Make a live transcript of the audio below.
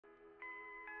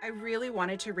I really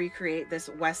wanted to recreate this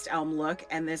West Elm look,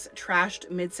 and this trashed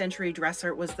mid-century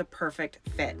dresser was the perfect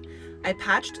fit. I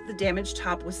patched the damaged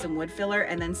top with some wood filler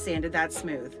and then sanded that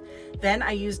smooth. Then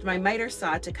I used my miter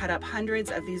saw to cut up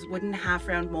hundreds of these wooden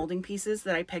half-round molding pieces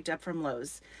that I picked up from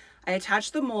Lowe's. I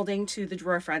attached the molding to the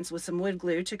drawer fronts with some wood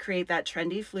glue to create that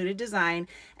trendy fluted design,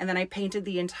 and then I painted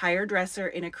the entire dresser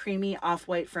in a creamy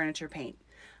off-white furniture paint.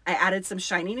 I added some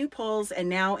shiny new pulls, and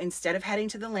now instead of heading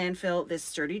to the landfill, this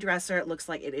sturdy dresser looks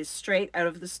like it is straight out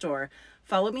of the store.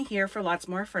 Follow me here for lots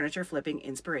more furniture flipping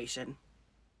inspiration.